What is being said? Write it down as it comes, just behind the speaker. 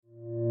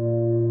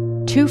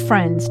Two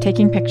friends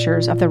taking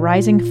pictures of the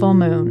rising full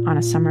moon on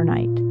a summer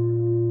night.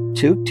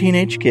 Two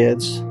teenage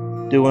kids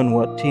doing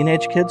what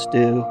teenage kids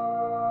do.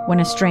 When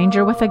a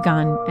stranger with a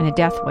gun and a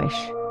death wish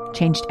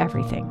changed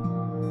everything.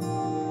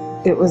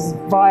 It was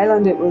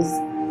violent, it was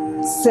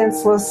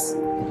senseless,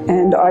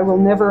 and I will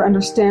never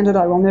understand it,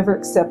 I will never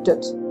accept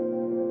it.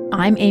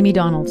 I'm Amy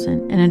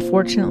Donaldson, and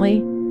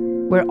unfortunately,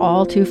 we're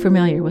all too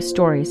familiar with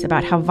stories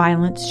about how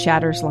violence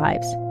shatters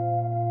lives.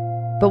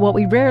 But what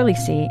we rarely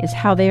see is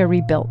how they are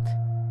rebuilt.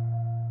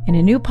 In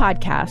a new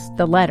podcast,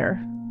 The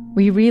Letter,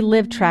 we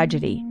relive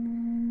tragedy,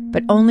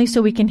 but only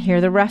so we can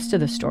hear the rest of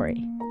the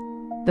story.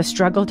 The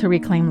struggle to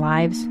reclaim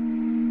lives,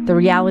 the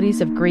realities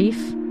of grief,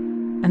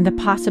 and the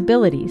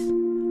possibilities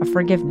of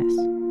forgiveness.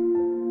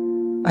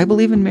 I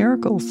believe in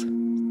miracles.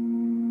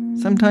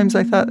 Sometimes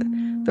I thought,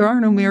 there are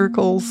no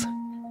miracles.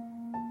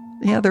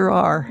 Yeah, there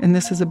are, and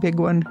this is a big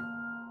one.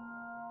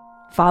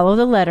 Follow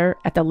The Letter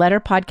at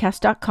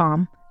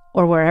theletterpodcast.com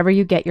or wherever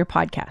you get your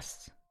podcasts.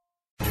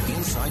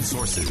 Inside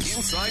Sources.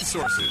 Inside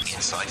Sources.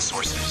 Inside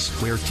Sources.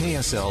 Where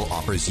KSL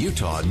offers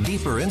Utah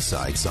deeper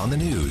insights on the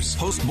news.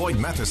 Host Boyd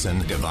Matheson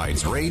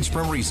divides rage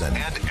from reason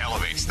and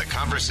elevates the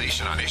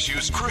conversation on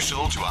issues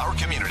crucial to our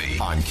community.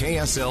 On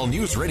KSL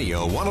News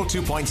Radio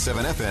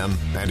 102.7 FM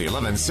and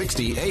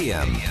 1160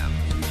 AM.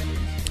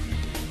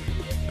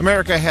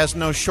 America has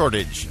no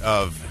shortage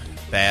of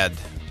bad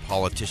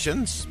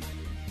politicians.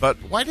 But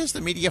why does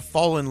the media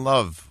fall in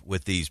love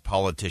with these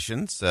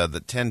politicians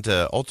that tend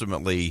to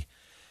ultimately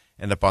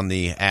end up on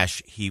the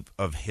ash heap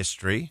of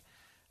history?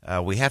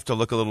 We have to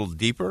look a little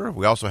deeper.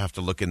 We also have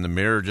to look in the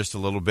mirror just a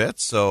little bit.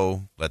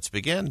 So let's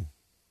begin.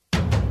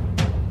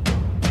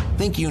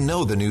 Think you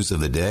know the news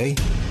of the day?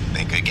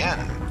 Think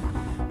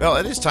again. Well,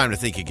 it is time to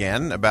think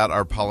again about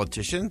our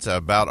politicians,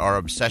 about our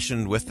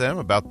obsession with them,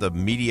 about the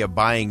media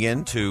buying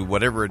into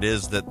whatever it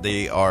is that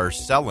they are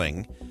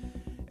selling.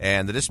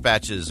 And the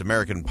Dispatch's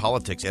American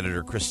Politics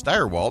editor, Chris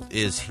Stirewalt,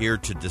 is here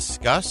to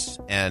discuss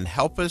and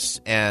help us.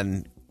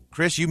 And,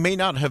 Chris, you may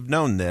not have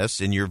known this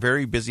in your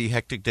very busy,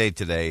 hectic day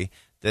today,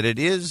 that it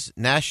is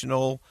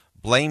National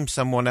Blame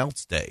Someone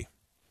Else Day.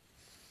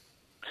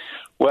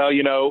 Well,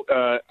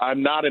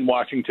 I'm not in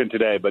Washington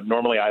today, but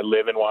normally I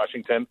live in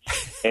Washington.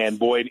 And,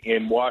 Boyd,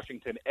 in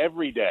Washington,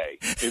 every day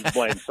is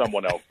Blame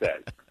Someone Else Day.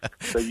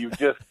 So you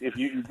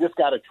just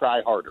got to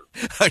try harder.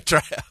 Okay.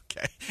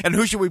 And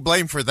who should we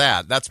blame for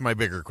that? That's my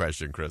bigger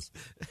question, Chris.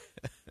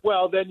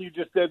 Well, then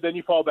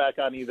you fall back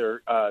on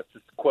either,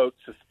 quote,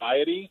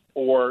 society,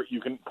 or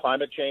you can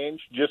climate change.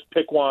 Just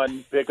pick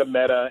one, pick a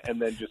meta, and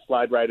then just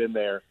slide right in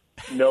there.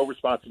 No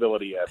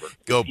responsibility ever.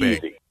 Go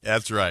big. Easy.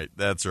 That's right.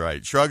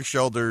 Shrug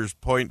shoulders,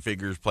 point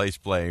fingers, place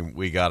blame.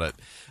 We got it.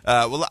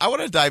 Well, I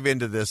want to dive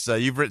into this.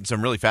 You've written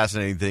some really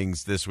fascinating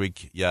things this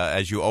week,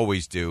 as you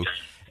always do,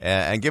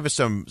 and give us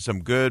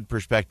some good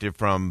perspective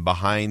from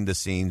behind the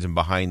scenes and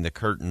behind the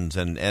curtains.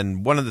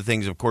 And one of the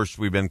things, of course,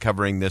 we've been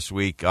covering this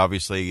week,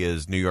 obviously,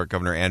 is New York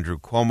Governor Andrew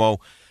Cuomo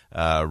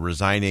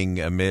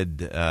resigning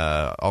amid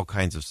all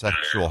kinds of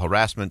sexual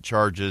harassment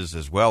charges,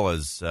 as well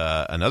as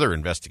another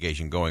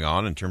investigation going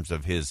on in terms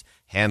of his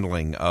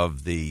handling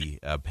of the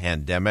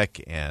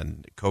pandemic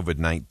and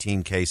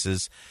COVID-19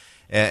 cases.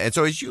 And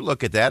so as you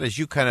look at that, as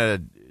you kind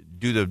of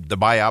do the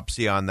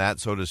biopsy on that,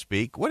 so to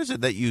speak, what is it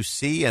that you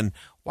see, and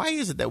why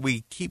is it that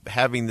we keep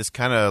having this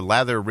kind of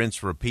lather,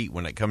 rinse, repeat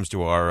when it comes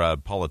to our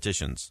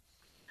politicians?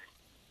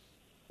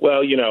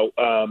 Well, you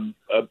want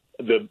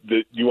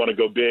to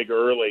go big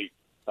early.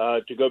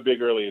 To go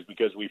big early is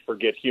because we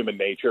forget human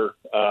nature,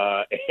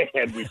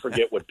 and we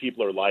forget what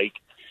people are like,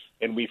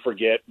 and we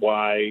forget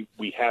why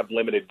we have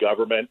limited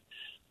government,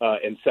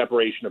 and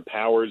separation of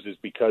powers is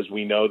because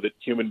we know that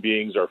human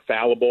beings are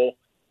fallible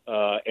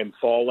and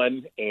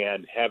fallen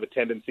and have a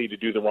tendency to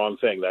do the wrong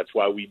thing. That's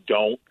why we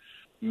don't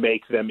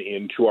make them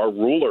into our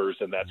rulers,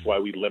 and that's why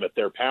we limit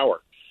their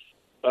power.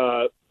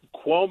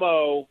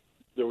 Cuomo,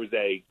 there was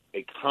a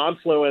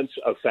confluence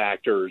of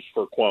factors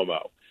for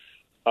Cuomo.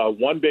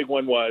 One big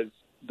one was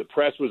the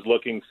press was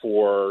looking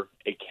for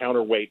a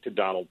counterweight to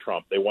Donald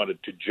Trump. They wanted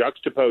to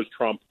juxtapose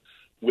Trump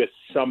with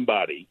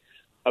somebody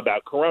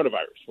about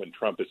coronavirus. When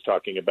Trump is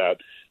talking about,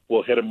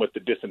 we'll hit him with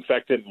the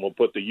disinfectant and we'll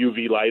put the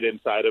UV light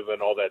inside of it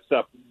and all that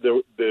stuff.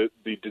 The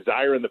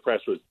desire in the press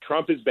was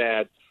Trump is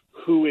bad.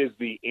 Who is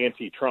the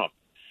anti-Trump?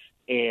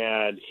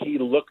 And he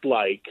looked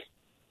like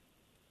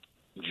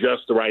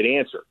just the right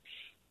answer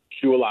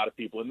to a lot of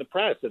people in the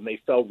press, and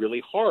they fell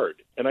really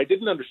hard. And I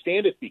didn't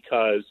understand it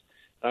because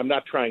I'm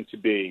not trying to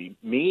be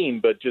mean,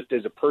 but just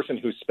as a person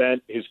who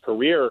spent his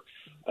career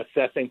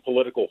assessing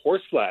political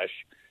horseflesh,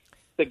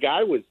 the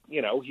guy was,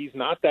 he's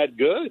not that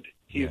good.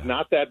 He's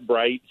not that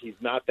bright. He's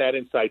not that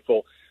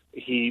insightful.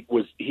 He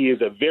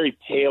is a very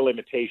pale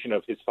imitation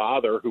of his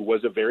father, who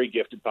was a very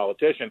gifted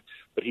politician,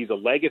 but he's a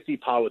legacy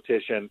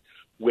politician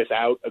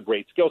without a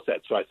great skill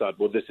set. So I thought,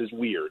 well, this is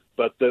weird.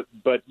 But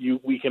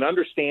we can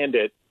understand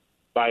it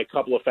by a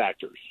couple of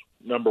factors.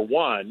 Number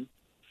one,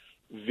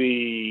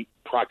 the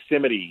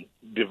proximity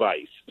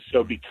device.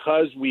 So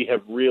because we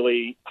have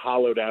really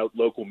hollowed out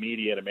local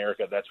media in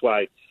America, that's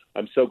why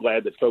I'm so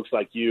glad that folks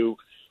like you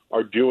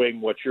are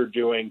doing what you're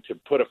doing to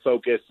put a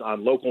focus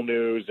on local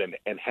news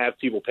and have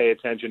people pay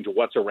attention to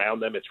what's around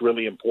them. It's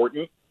really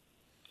important.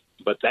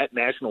 But that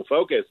national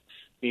focus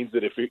means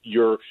that if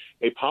you're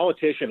a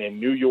politician in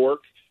New York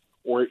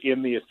or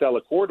in the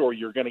Acela corridor,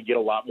 you're going to get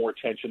a lot more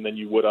attention than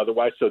you would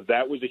otherwise. So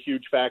that was a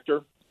huge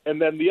factor.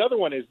 And then the other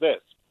one is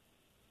this.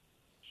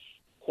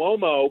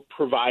 Cuomo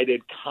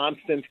provided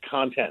constant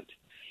content.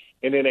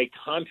 And in a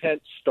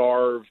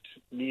content-starved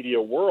media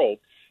world,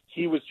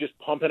 he was just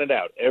pumping it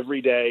out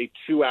every day,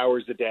 2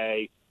 hours a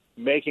day,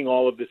 making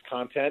all of this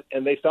content.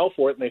 And they fell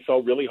for it, and they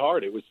fell really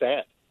hard. It was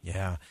sad.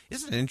 Yeah.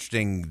 Isn't it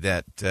interesting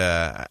that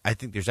I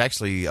think there's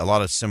actually a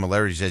lot of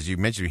similarities, as you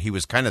mentioned. He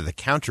was kind of the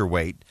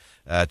counterweight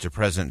to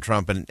President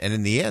Trump. And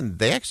in the end,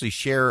 they actually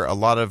share a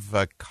lot of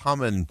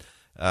common,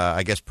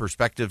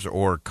 perspectives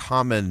or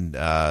common,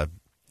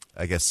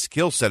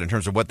 skill set in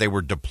terms of what they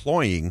were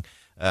deploying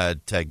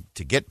to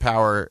get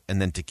power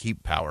and then to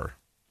keep power.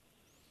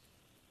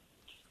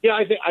 Yeah,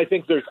 I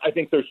think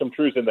there's some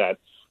truth in that.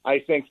 I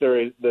think there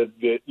is the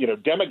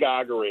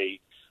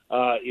demagoguery.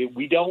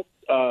 We don't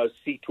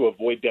seek to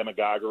avoid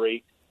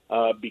demagoguery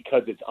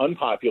because it's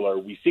unpopular.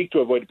 We seek to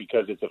avoid it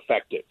because it's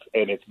effective,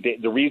 and it's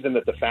the reason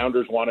that the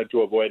founders wanted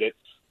to avoid it.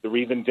 The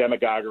reason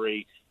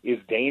demagoguery is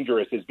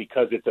dangerous is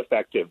because it's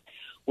effective.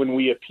 When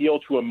we appeal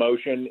to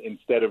emotion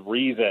instead of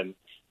reason,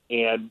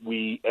 and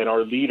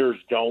our leaders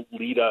don't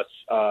lead us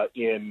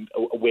in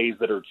ways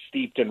that are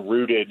steeped and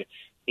rooted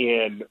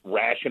in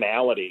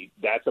rationality,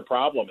 that's a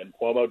problem. And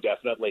Cuomo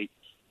definitely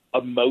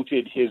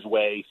emoted his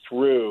way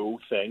through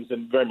things,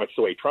 and very much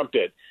the way Trump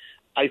did.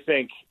 I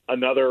think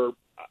another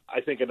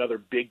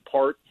big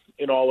part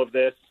in all of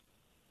this,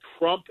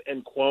 Trump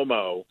and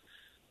Cuomo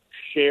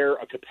share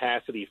a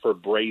capacity for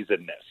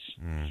brazenness.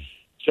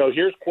 So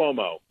here's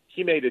Cuomo.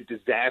 He made a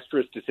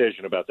disastrous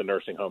decision about the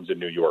nursing homes in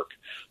New York.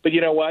 But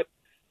you know what?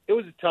 It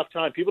was a tough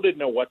time. People didn't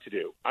know what to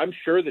do. I'm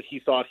sure that he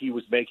thought he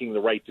was making the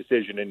right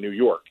decision in New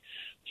York.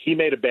 He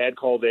made a bad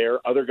call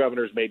there. Other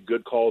governors made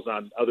good calls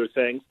on other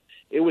things.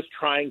 It was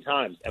trying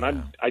times. And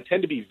I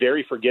tend to be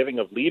very forgiving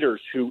of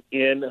leaders who,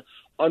 in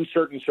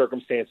uncertain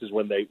circumstances,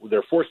 when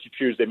they're forced to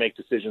choose, they make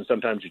decisions.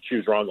 Sometimes you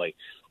choose wrongly.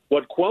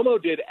 What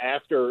Cuomo did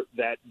after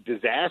that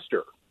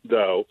disaster,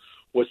 though,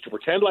 was to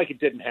pretend like it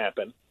didn't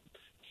happen,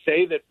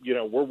 say that,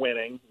 we're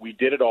winning, we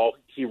did it all.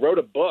 He wrote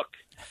a book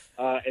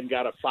and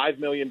got a $5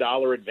 million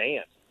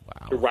advance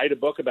to write a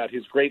book about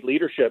his great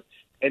leadership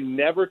and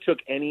never took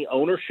any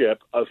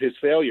ownership of his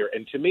failure.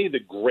 And to me, the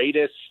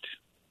greatest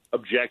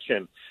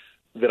objection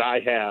that I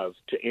have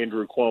to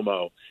Andrew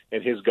Cuomo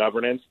and his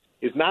governance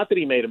is not that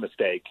he made a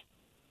mistake.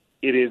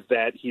 It is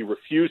that he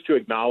refused to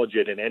acknowledge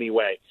it in any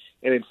way,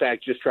 and in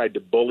fact just tried to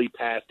bully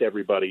past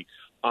everybody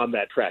on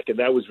that track. And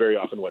that was very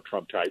often what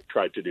Trump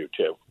tried to do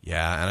too.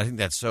 Yeah, and I think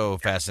that's so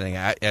fascinating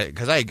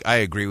because I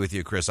agree with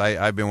you, Chris.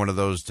 I've been one of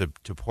those to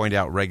point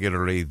out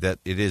regularly that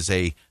it is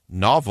a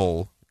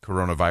novel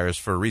coronavirus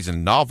for a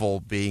reason. Novel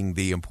being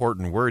the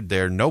important word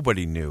there.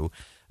 Nobody knew,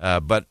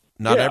 but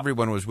not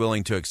everyone was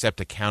willing to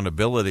accept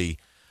accountability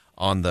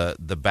on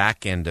the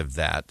back end of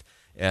that.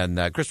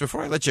 And Chris,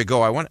 before I let you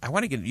go, I want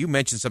to get you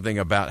mentioned something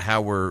about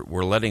how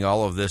we're letting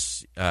all of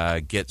this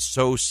get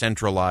so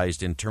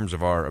centralized in terms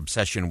of our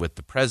obsession with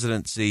the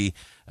presidency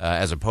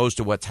as opposed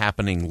to what's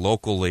happening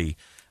locally.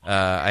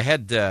 I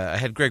had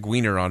Greg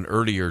Weiner on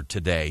earlier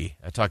today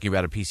talking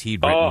about a piece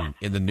he'd written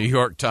in the New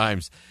York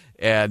Times,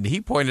 and he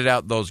pointed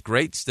out those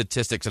great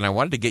statistics, and I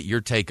wanted to get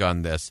your take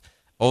on this.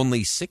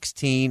 Only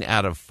 16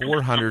 out of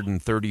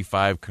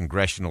 435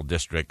 congressional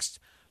districts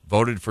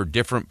voted for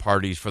different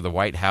parties for the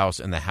White House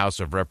and the House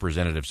of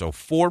Representatives. So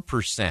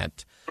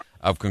 4%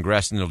 of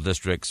congressional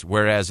districts,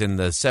 whereas in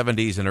the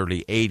 70s and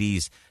early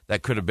 80s,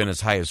 that could have been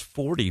as high as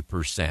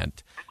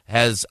 40%.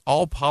 Has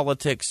all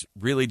politics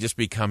really just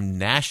become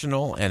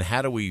national, and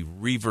how do we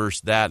reverse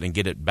that and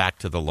get it back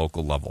to the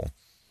local level?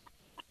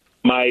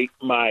 My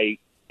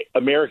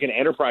American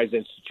Enterprise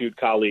Institute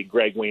colleague,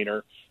 Greg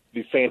Weiner,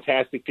 the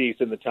fantastic piece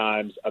in the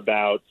Times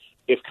about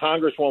if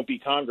Congress won't be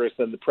Congress,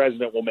 then the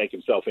president will make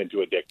himself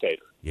into a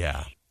dictator.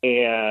 Yeah.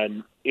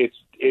 And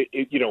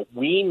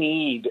we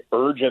need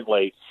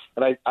urgently,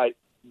 and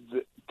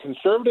the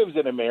conservatives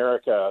in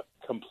America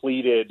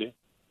completed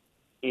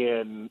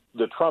in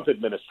the Trump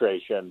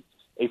administration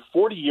a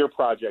 40-year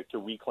project to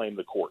reclaim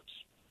the courts.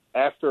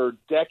 After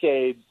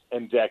decades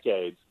and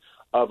decades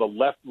of a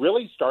left,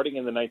 really starting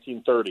in the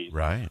 1930s,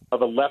 right,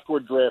 of a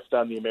leftward drift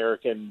on the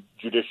American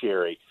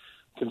judiciary,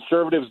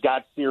 conservatives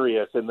got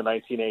serious in the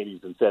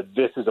 1980s and said,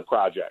 this is a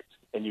project.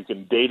 And you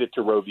can date it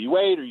to Roe v.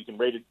 Wade, or you can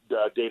date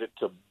it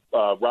to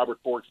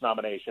Robert Bork's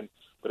nomination.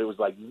 But it was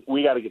like,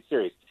 we got to get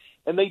serious.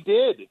 And they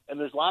did. And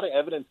there's a lot of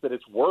evidence that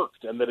it's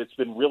worked and that it's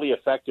been really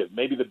effective.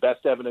 Maybe the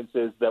best evidence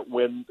is that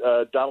when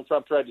Donald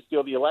Trump tried to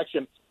steal the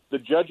election, the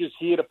judges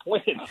he had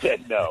appointed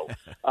said no.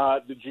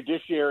 The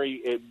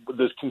judiciary,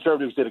 the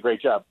conservatives did a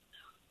great job.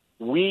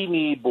 We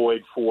need,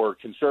 Boyd, for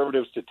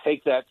conservatives to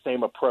take that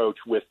same approach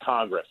with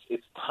Congress.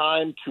 It's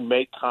time to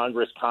make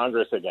Congress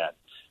Congress again.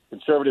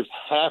 Conservatives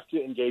have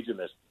to engage in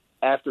this.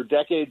 after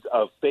decades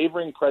of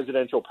favoring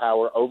presidential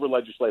power over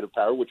legislative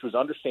power, which was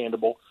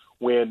understandable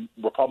when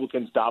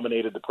Republicans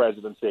dominated the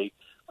presidency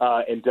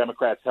and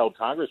Democrats held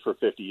Congress for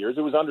 50 years.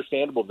 It was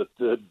understandable that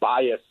the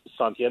bias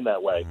sunk in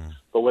that way.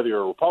 But whether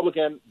you're a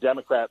Republican,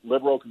 Democrat,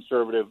 liberal,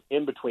 conservative,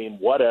 in between,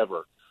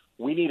 whatever,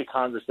 we need a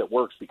Congress that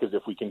works, because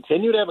if we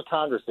continue to have a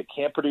Congress that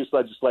can't produce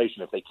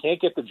legislation, if they can't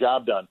get the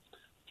job done,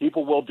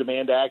 people will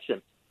demand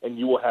action, and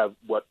you will have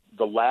what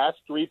the last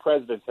three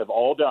presidents have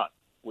all done,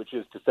 which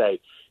is to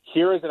say,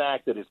 here is an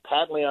act that is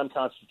patently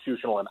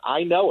unconstitutional, and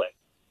I know it,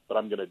 but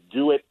I'm going to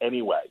do it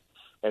anyway.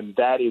 And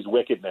that is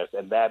wickedness,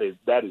 and that is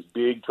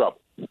big trouble.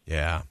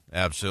 Yeah,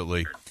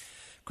 absolutely.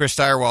 Chris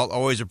Stirewalt,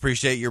 always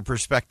appreciate your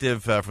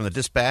perspective from the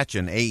Dispatch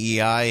and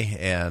AEI,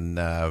 and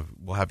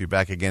we'll have you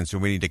back again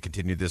soon. We need to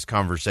continue this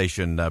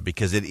conversation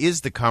because it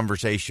is the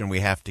conversation we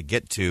have to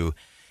get to,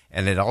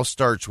 and it all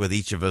starts with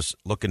each of us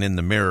looking in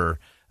the mirror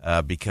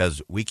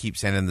because we keep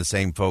sending the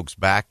same folks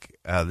back.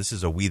 This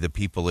is a we the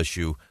people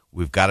issue.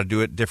 We've got to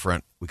do it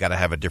different. We've got to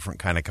have a different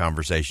kind of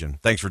conversation.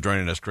 Thanks for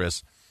joining us,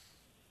 Chris.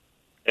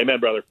 Amen,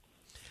 brother.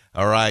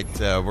 All right,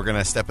 we're going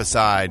to step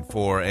aside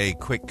for a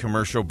quick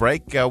commercial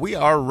break. We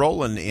are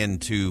rolling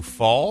into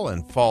fall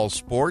and fall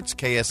sports.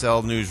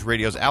 KSL News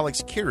Radio's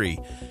Alex Curie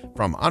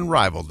from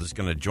Unrivaled is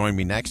going to join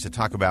me next to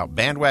talk about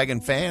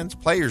bandwagon fans,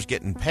 players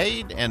getting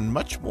paid, and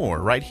much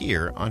more right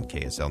here on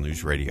KSL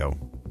News Radio.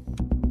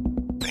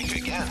 Think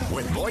Again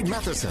with Boyd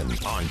Matheson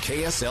on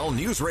KSL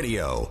News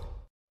Radio.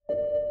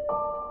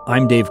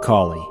 I'm Dave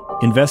Cawley,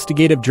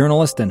 investigative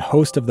journalist and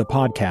host of the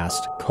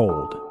podcast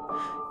Cold.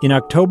 In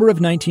October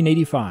of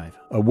 1985,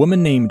 a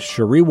woman named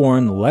Cherie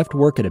Warren left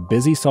work at a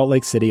busy Salt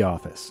Lake City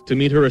office to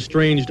meet her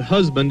estranged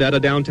husband at a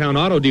downtown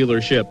auto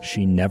dealership.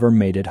 She never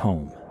made it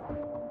home.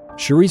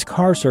 Cherie's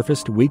car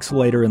surfaced weeks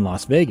later in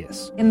Las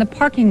Vegas, in the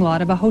parking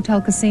lot of a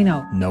hotel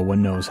casino. No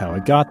one knows how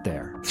it got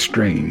there.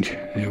 Strange.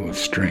 It was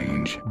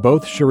strange.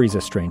 Both Cherie's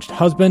estranged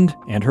husband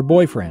and her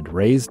boyfriend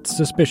raised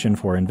suspicion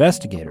for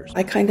investigators.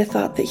 I kind of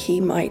thought that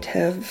he might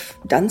have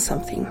done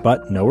something.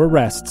 But no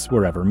arrests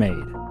were ever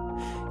made.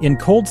 In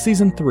Cold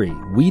Season 3,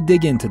 we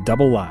dig into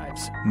double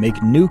lives,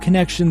 make new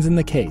connections in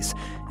the case,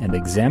 and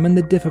examine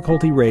the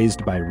difficulty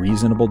raised by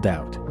reasonable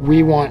doubt.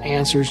 We want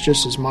answers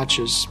just as much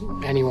as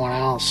anyone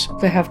else.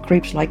 They have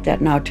creeps like that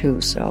now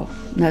too, so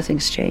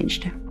nothing's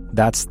changed.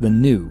 That's the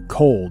new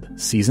Cold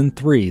Season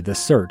 3, The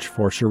Search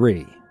for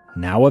Cherie.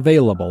 Now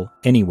available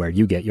anywhere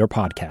you get your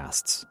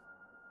podcasts.